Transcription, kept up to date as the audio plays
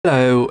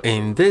Hello,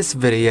 in this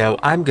video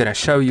I'm gonna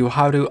show you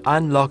how to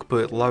unlock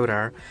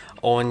Bootloader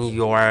on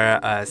your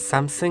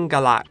Samsung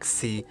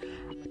Galaxy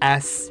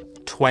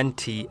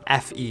S20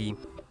 FE.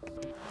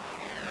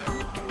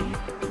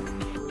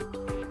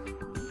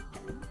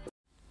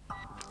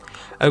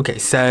 Okay,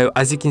 so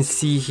as you can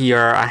see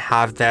here, I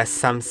have the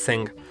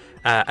Samsung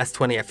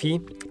S20 FE,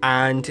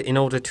 and in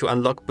order to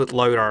unlock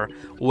Bootloader,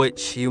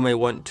 which you may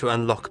want to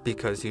unlock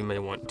because you may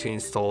want to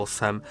install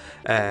some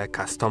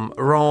custom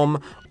ROM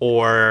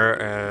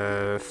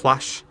or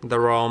flash the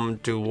ROM,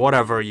 do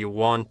whatever you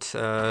want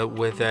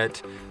with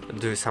it,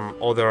 do some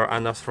other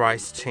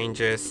unauthorized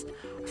changes,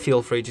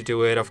 feel free to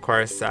do it. Of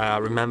course,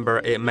 remember,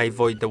 it may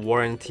void the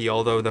warranty,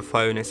 although the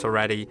phone is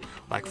already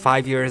like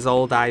 5 years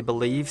old, I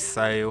believe,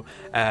 so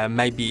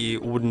maybe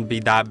it wouldn't be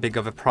that big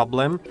of a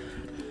problem.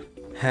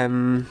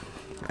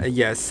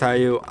 Yeah,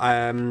 so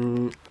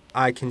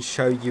I can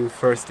show you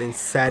first in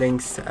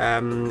settings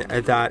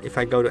that if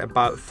I go to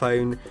About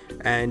Phone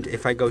and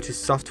if I go to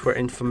software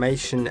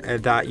information,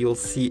 that you'll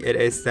see it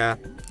is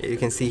you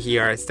can see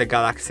here it's the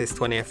Galaxy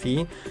S20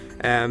 FE.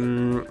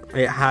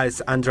 It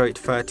has Android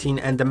 13,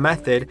 and the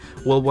method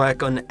will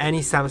work on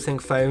any Samsung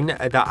phone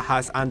that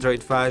has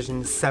Android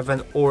version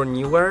 7 or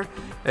newer,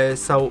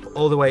 so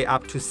all the way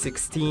up to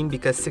 16,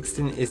 because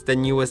 16 is the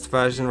newest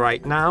version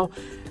right now.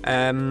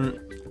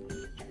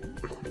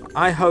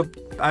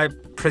 I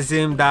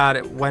presume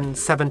that when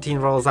 17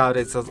 rolls out,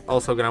 it's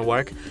also gonna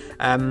work.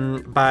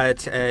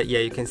 But yeah,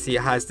 you can see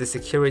it has the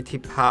security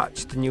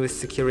patch, the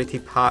newest security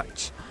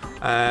patch,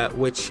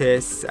 which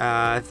is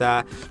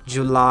the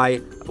July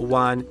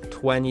 1,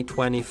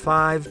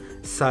 2025.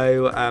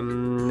 So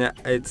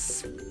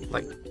it's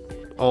like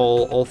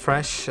all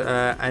fresh.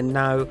 And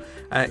now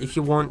if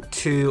you want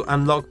to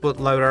unlock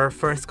Bootloader,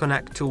 first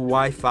connect to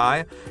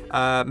Wi-Fi.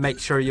 Make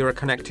sure you're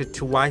connected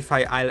to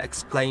Wi-Fi. I'll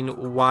explain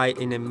why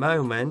in a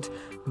moment,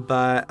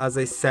 but as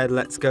I said,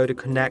 let's go to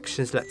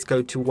connections, let's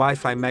go to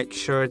Wi-Fi, make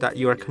sure that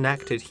you are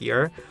connected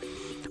here.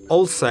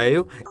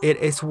 Also, it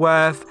is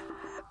worth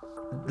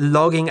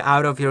logging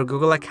out of your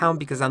Google account,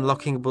 because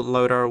unlocking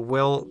Bootloader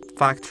will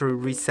factory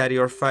reset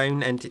your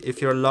phone, and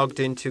if you're logged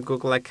into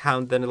Google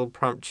account, then it'll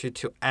prompt you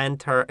to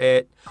enter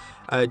it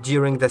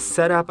during the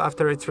setup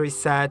after it's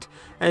reset.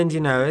 And you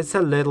know, it's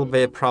a little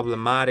bit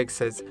problematic,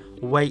 so it's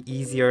way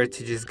easier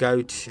to just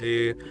go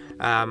to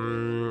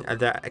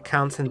the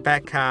accounts and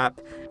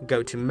backup,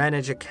 go to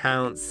manage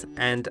accounts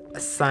and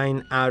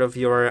sign out of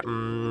your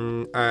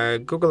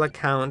Google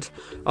account.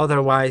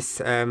 Otherwise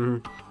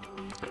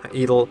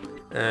it'll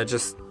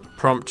just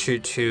prompt you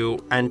to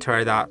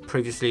enter that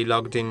previously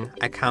logged in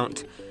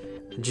account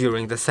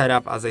during the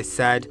setup, as I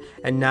said.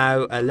 And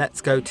now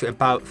let's go to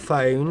About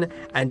Phone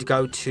and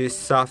go to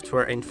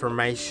software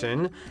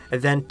information,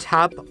 and then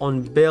tap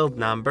on build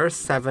number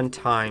 7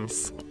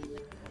 times.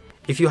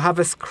 If you have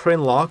a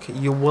screen lock,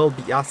 you will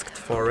be asked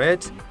for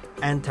it.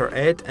 Enter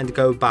it and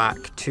go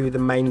back to the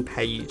main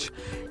page.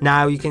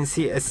 Now you can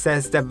see it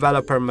says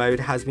developer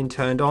mode has been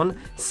turned on,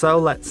 so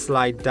let's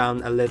slide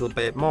down a little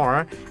bit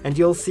more and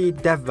you'll see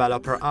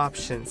developer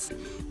options.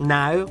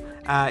 Now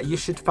you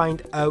should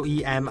find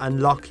OEM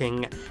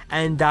unlocking,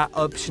 and that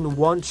option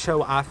won't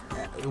show up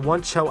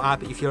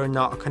if you're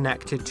not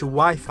connected to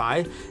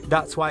Wi-Fi.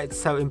 That's why it's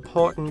so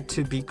important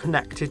to be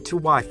connected to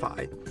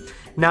Wi-Fi.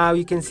 Now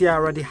you can see I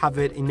already have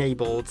it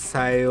enabled,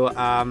 so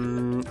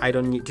I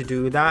don't need to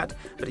do that,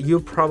 but you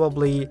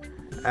probably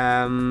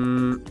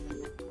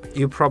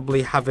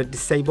have it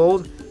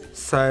disabled,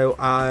 so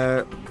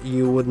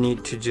you would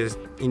need to just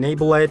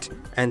enable it,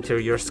 enter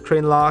your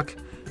screen lock,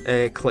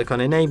 click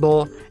on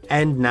enable,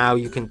 and now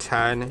you can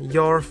turn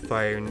your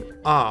phone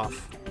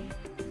off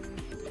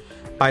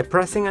by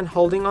pressing and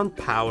holding on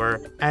power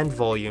and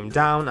volume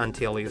down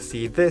until you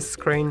see this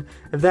screen.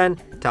 Then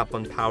tap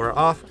on power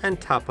off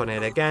and tap on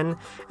it again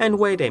and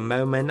wait a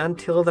moment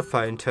until the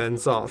phone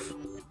turns off.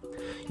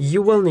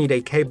 You will need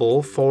a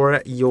cable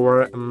for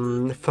your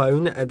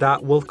phone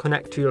that will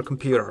connect to your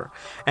computer,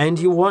 and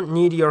you won't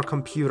need your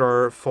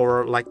computer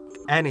for like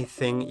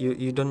anything.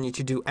 You don't need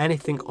to do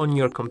anything on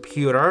your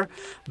computer,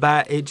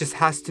 but it just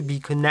has to be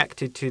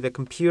connected to the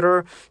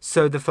computer,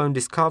 so the phone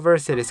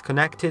discovers it is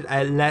connected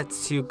and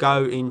lets you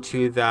go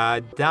into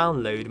the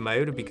download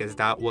mode, because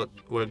that's what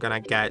we're gonna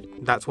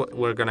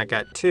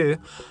get too.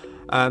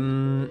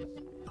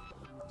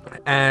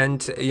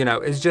 And you know,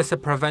 it's just a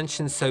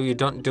prevention so you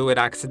don't do it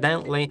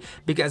accidentally,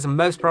 because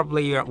most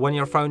probably when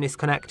your phone is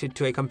connected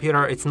to a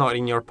computer, it's not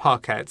in your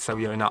pocket, so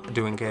you're not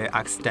doing it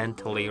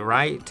accidentally,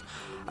 right?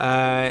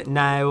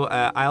 Now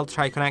I'll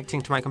try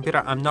connecting to my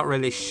computer. I'm not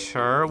really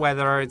sure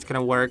whether it's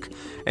gonna work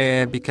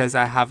because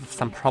I have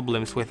some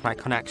problems with my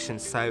connection,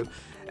 so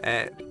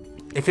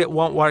if it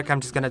won't work, I'm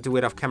just gonna do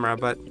it off camera.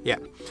 But yeah,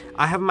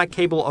 I have my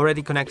cable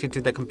already connected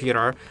to the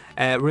computer.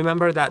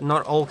 Remember that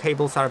not all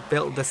cables are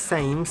built the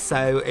same,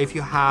 so if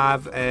you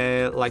have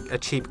like a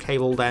cheap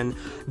cable, then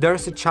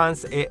there's a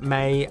chance it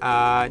may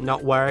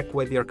not work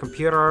with your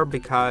computer,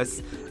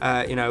 because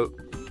you know,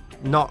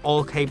 not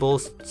all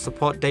cables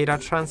support data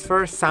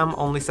transfer, some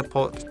only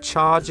support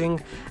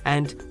charging,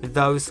 and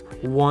those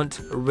won't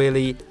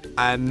really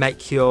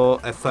make your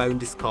phone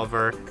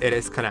discover it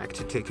is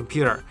connected to a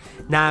computer.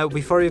 Now,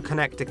 before you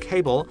connect the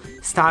cable,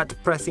 start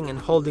pressing and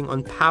holding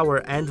on power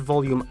and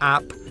volume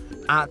up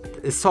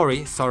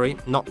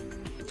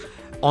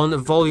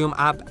on volume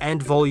up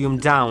and volume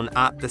down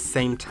at the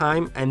same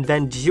time, and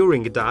then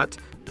during that,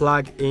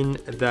 plug in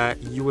the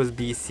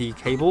USB-C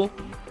cable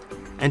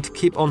and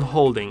keep on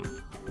holding.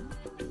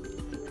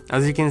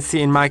 As you can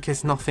see, in my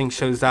case, nothing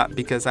shows up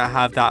because I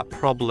have that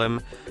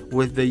problem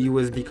with the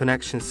USB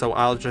connection, so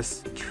I'll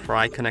just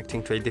try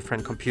connecting to a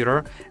different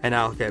computer and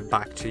I'll get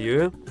back to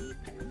you.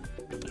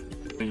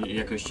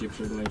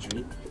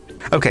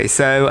 Okay,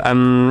 so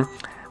I'm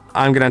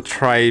gonna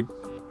try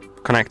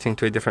connecting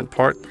to a different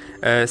port.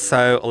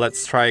 So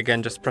let's try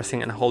again, just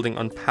pressing and holding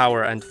on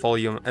power and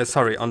volume,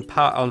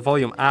 on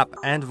volume up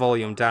and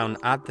volume down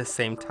at the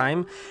same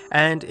time.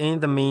 And in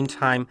the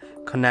meantime,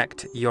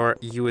 connect your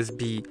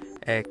USB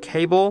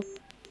cable.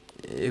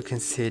 You can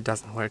see it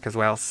doesn't work as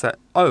well. So,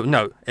 oh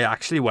no, it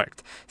actually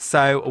worked.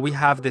 So we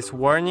have this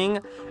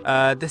warning.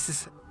 This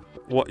is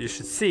what you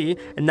should see,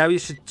 and now you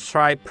should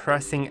try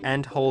pressing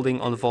and holding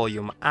on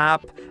volume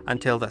up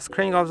until the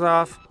screen goes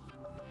off.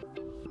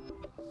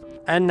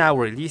 And now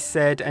release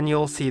it, and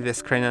you'll see the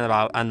screen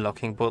about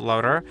unlocking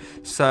bootloader.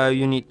 So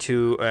you need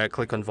to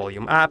click on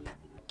volume up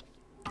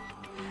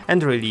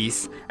and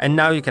release, and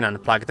now you can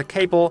unplug the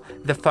cable.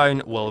 The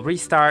phone will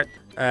restart.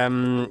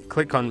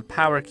 Click on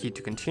power key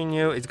to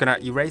continue. It's gonna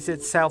erase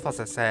itself, as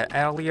I said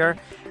earlier,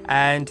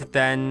 and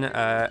then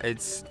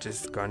it's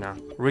just gonna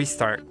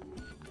restart.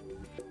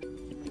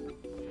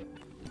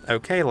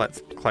 Okay,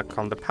 let's click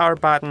on the power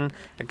button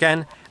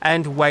again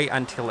and wait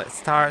until it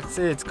starts.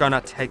 It's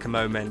gonna take a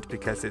moment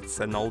because it's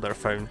an older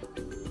phone.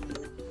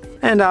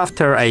 And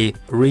after a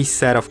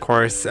reset, of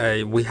course,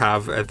 we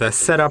have the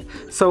setup.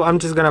 So I'm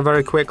just gonna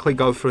very quickly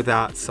go through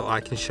that so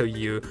I can show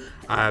you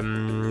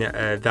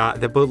that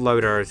the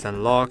bootloader is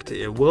unlocked.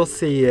 We'll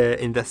see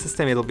in the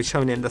system, it'll be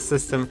shown in the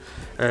system.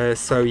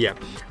 So yeah,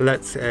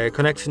 let's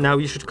connect. Now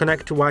you should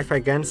connect to Wi-Fi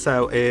again,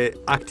 so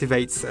it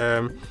activates,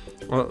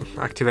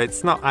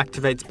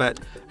 but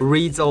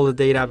reads all the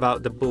data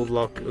about the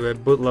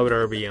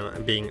bootloader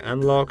being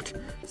unlocked.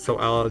 So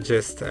I'll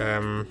just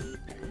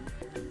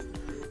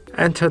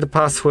enter the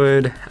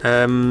password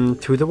to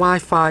the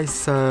Wi-Fi,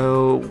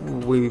 so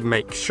we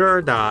make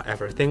sure that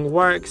everything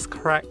works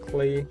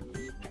correctly.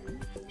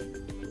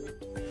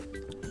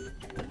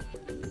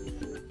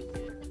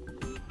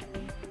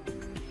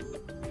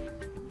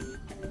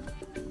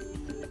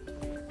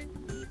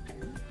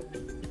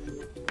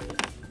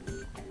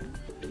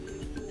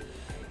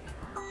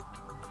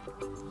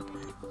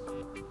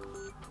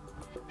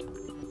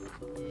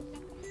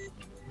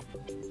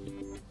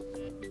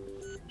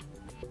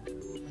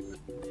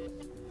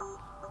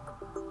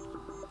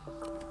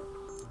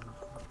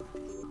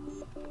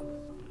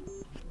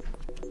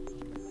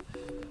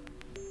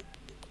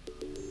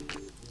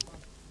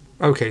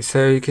 Okay,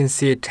 so you can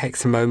see it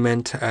takes a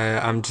moment.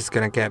 I'm just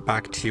gonna get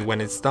back to you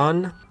when it's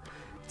done.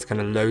 It's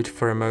gonna load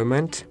for a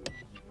moment.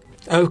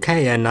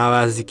 Okay, and now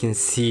as you can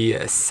see,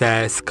 it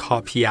says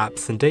copy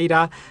apps and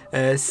data.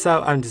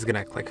 So I'm just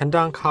gonna click on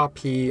done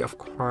copy. Of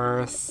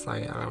course,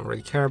 I don't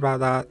really care about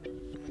that,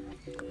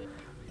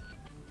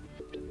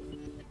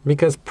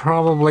 because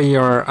probably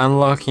you're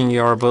unlocking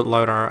your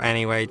bootloader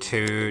anyway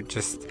to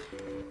just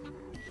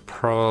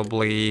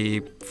probably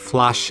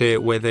flash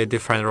it with a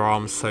different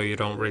ROM, so you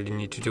don't really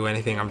need to do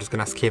anything. I'm just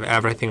gonna skip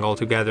everything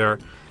altogether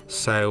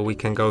so we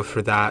can go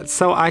through that.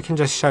 So I can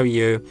just show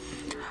you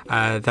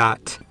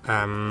that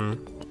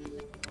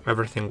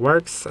everything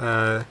works.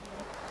 You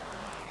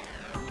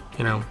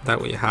know, that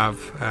we have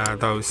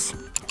those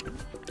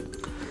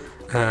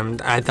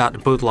that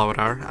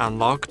bootloader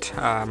unlocked.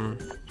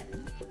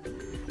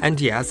 And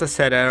yeah, as I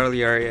said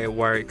earlier, it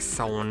works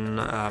on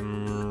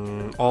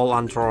all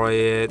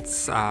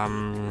Androids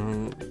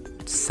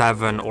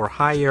 7 or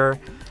higher.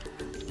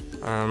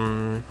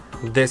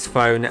 This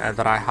phone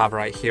that I have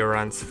right here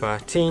runs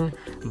 13,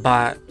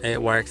 but it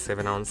works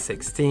even on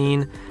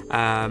 16,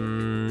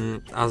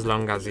 as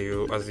long as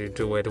you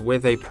do it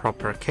with a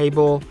proper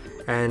cable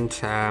and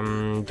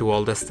do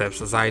all the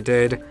steps as I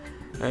did.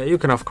 You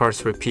can of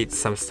course repeat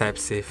some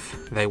steps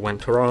if they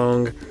went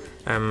wrong.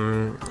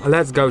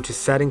 Let's go to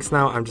settings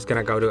now. I'm just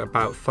gonna go to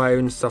about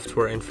phone,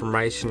 software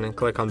information, and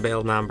click on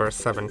build number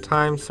 7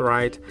 times,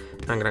 right?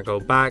 I'm gonna go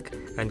back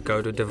and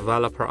go to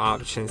developer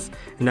options,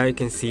 and now you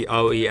can see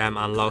OEM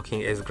unlocking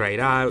is grayed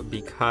out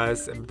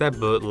because the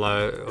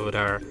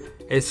bootloader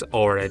is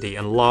already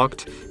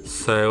unlocked,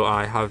 so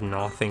I have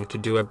nothing to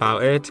do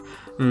about it.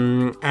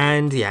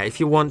 And yeah, if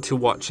you want to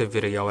watch a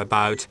video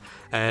about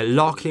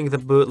locking the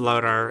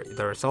bootloader,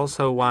 there's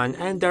also one,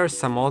 and there's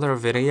some other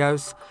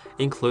videos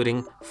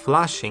including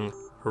flashing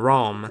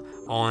ROM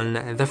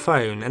on the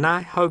phone. And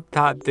I hope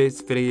that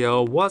this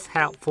video was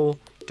helpful.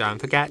 Don't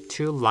forget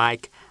to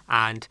like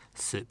and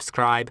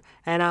subscribe,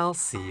 and I'll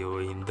see you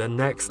in the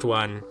next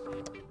one.